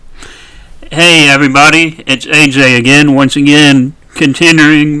Hey everybody, it's AJ again, once again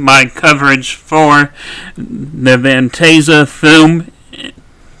continuing my coverage for the Fantasia Film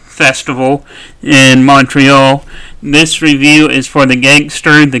Festival in Montreal. This review is for The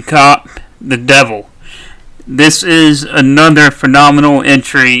Gangster, the Cop, the Devil. This is another phenomenal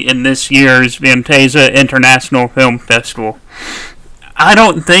entry in this year's Fantasia International Film Festival. I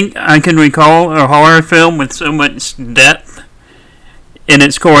don't think I can recall a horror film with so much depth in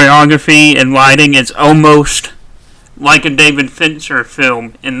its choreography and lighting. It's almost like a David Fincher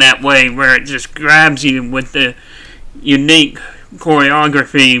film in that way, where it just grabs you with the unique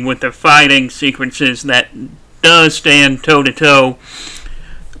choreography, with the fighting sequences that does stand toe-to-toe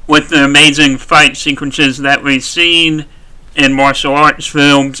with the amazing fight sequences that we've seen in martial arts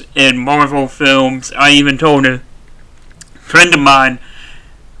films, in Marvel films. I even told a friend of mine,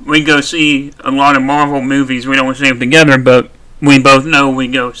 we go see a lot of Marvel movies. We don't see them together, but we both know we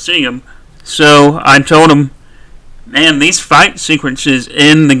go see them. So I told him, man, these fight sequences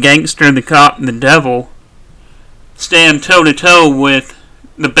in The Gangster, the Cop, and the Devil stand toe-to-toe with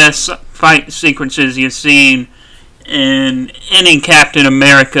the best fight sequences you've seen in any Captain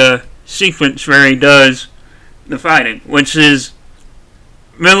America sequence where he does the fighting, which is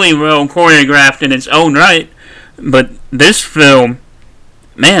really well choreographed in its own right. But this film,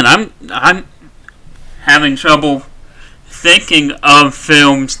 man, I'm having trouble thinking of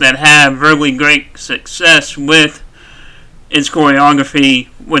films that have really great success with its choreography,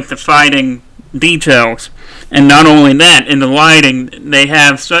 with the fighting details. And not only that, in the lighting, they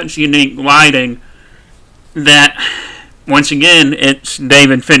have such unique lighting that, once again, it's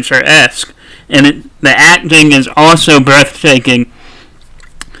David Fincher-esque. And the acting is also breathtaking.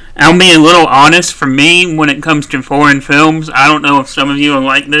 I'll be a little honest, for me, when it comes to foreign films, I don't know if some of you are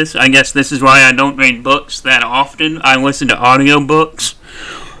like this. I guess this is why I don't read books that often. I listen to audiobooks.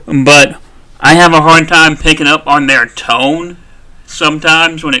 But I have a hard time picking up on their tone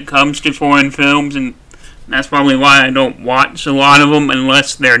sometimes when it comes to foreign films, and that's probably why I don't watch a lot of them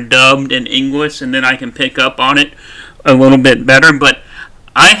unless they're dubbed in English, and then I can pick up on it a little bit better. But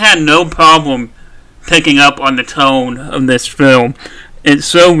I had no problem picking up on the tone of this film. It's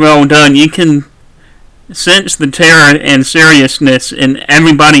so well done. You can sense the terror and seriousness in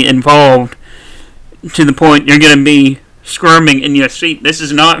everybody involved to the point you're going to be squirming in your seat. This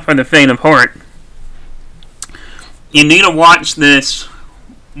is not for the faint of heart. You need to watch this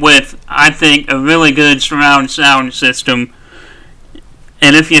with, I think, a really good surround sound system.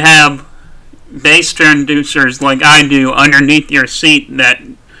 And if you have bass transducers like I do underneath your seat that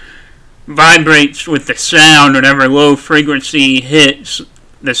vibrates with the sound, whenever low frequency hits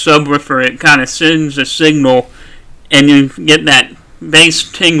the subwoofer, it kind of sends a signal and you get that bass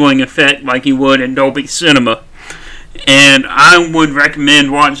tingling effect like you would in Dolby Cinema. And I would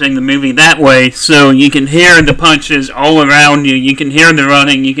recommend watching the movie that way, so you can hear the punches all around you, you can hear the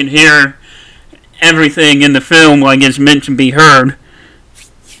running, you can hear everything in the film like it's meant to be heard.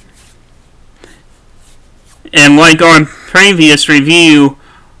 And like our previous review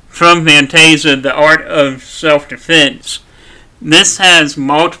from Fantasia, The Art of Self-Defense, this has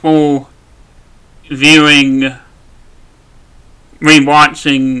multiple viewing,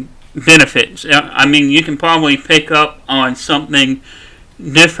 rewatching benefits. I mean, you can probably pick up on something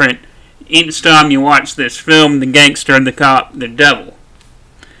different each time you watch this film, The Gangster, the Cop, the Devil.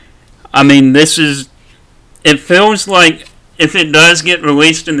 I mean, it feels like if it does get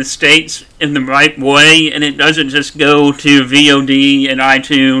released in the States in the right way, and it doesn't just go to VOD and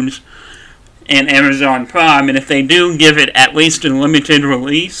iTunes and Amazon Prime, and if they do give it at least a limited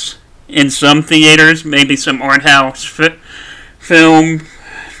release in some theaters, maybe some art house film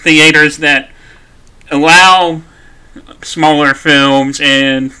theaters that allow smaller films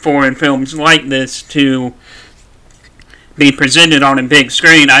and foreign films like this to be presented on a big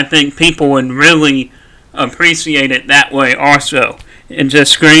screen, I think people would really appreciate it that way also. It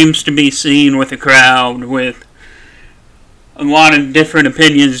just screams to be seen with a crowd, with a lot of different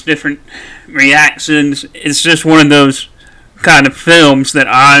opinions, different reactions. It's just one of those kind of films that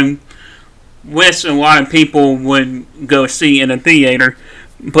I wish a lot of people would go see in a theater.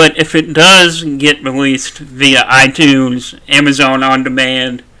 But if it does get released via iTunes, Amazon On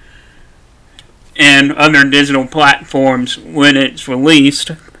Demand, and other digital platforms when it's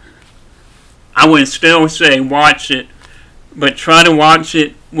released, I would still say watch it, but try to watch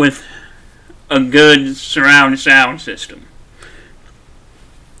it with a good surround sound system.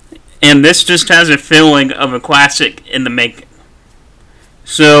 And this just has a feeling of a classic in the making.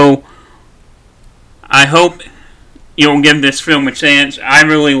 So, I hope you'll give this film a chance. I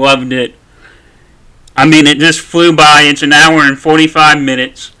really loved it. I mean, it just flew by. It's an hour and 45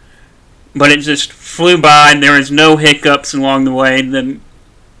 minutes. but it just flew by. There was no hiccups along the way. The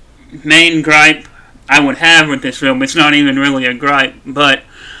main gripe I would have with this film, it's not even really a gripe, but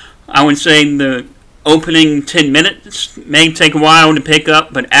I would say the opening 10 minutes may take a while to pick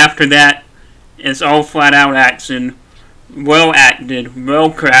up, but after that, it's all flat out action. Well acted, well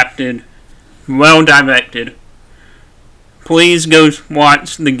crafted, well directed. Please go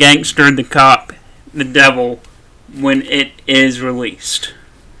watch The Gangster, the Cop, the Devil when it is released.